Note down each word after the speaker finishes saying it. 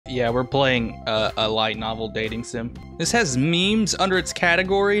Yeah, we're playing a light novel dating sim. This has memes under its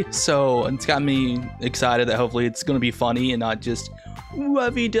category, so it's got me excited that hopefully it's gonna be funny and not just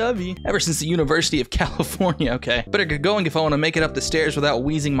lovey-dovey. Ever since the University of California, okay. Better get going if I want to make it up the stairs without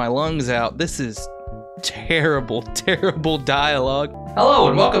wheezing my lungs out. This is terrible, terrible dialogue. Hello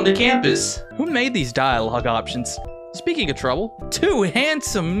and welcome to campus. Who made these dialogue options? Speaking of trouble, two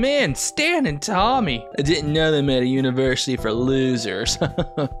handsome men, Stan and Tommy. I didn't know they made a university for losers.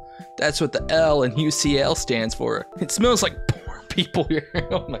 That's what the L in UCL stands for. It smells like poor people here.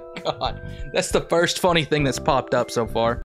 Oh my god. That's the first funny thing that's popped up so far.